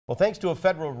Well, thanks to a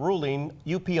federal ruling,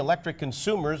 UP Electric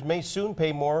consumers may soon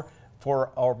pay more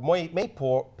for, or may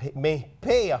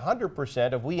pay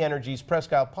 100% of We Energy's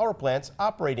Presque Isle Power Plant's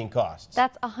operating costs.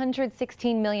 That's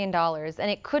 $116 million, and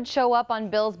it could show up on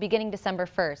bills beginning December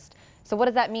 1st. So what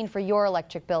does that mean for your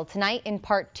electric bill? Tonight, in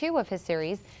part 2 of his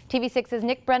series, TV6's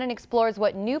Nick Brennan explores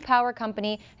what new power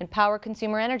company and power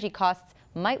consumer energy costs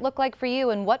might look like for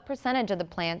you and what percentage of the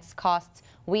plant's costs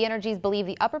We Energies believe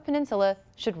the Upper Peninsula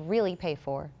should really pay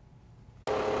for.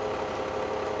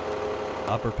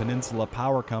 Upper Peninsula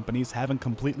power companies haven't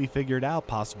completely figured out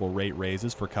possible rate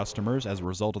raises for customers as a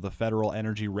result of the Federal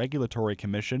Energy Regulatory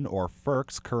Commission, or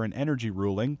FERC's, current energy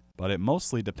ruling, but it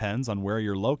mostly depends on where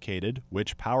you're located,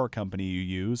 which power company you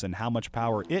use, and how much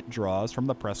power it draws from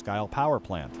the Presque Isle Power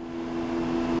Plant.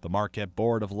 The Marquette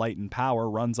Board of Light and Power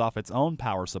runs off its own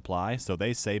power supply, so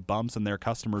they say bumps in their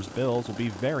customers' bills will be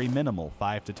very minimal,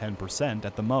 5 to 10%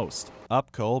 at the most.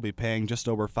 UPCO will be paying just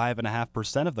over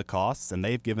 5.5% of the costs, and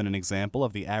they've given an example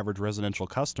of the average residential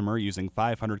customer using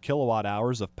 500 kilowatt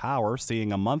hours of power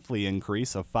seeing a monthly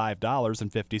increase of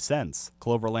 $5.50.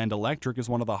 Cloverland Electric is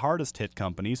one of the hardest hit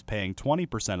companies, paying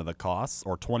 20% of the costs,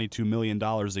 or $22 million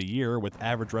a year, with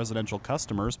average residential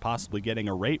customers possibly getting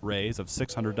a rate raise of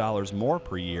 $600 more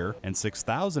per year and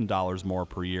 $6,000 more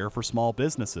per year for small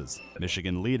businesses.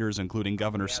 Michigan leaders, including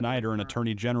Governor Snyder and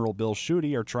Attorney General Bill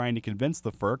Schuette, are trying to convince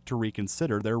the FERC to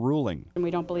reconsider their ruling. We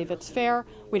don't believe it's fair.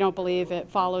 We don't believe it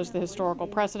follows the historical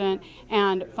precedent,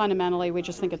 and fundamentally we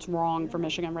just think it's wrong for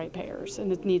Michigan ratepayers,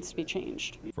 and it needs to be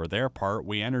changed. For their part,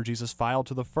 We Energies has filed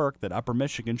to the FERC that Upper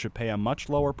Michigan should pay a much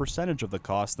lower percentage of the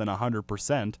cost than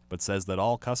 100%, but says that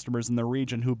all customers in the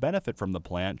region who benefit from the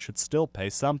plant should still pay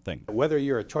something. Whether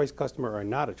you're a choice customer or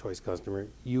not a choice customer,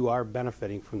 you are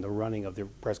benefiting from the running of the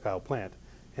Presque Isle plant,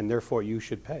 and therefore you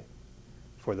should pay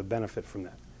for the benefit from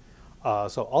that.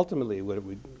 So ultimately what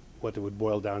it would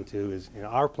boil down to is, in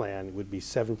our plan, would be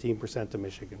 17% to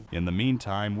Michigan. In the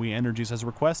meantime, We Energies has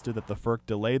requested that the FERC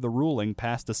delay the ruling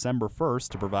past December 1st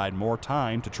to provide more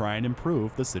time to try and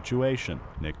improve the situation.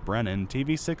 Nick Brennan,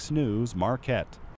 TV6 News, Marquette.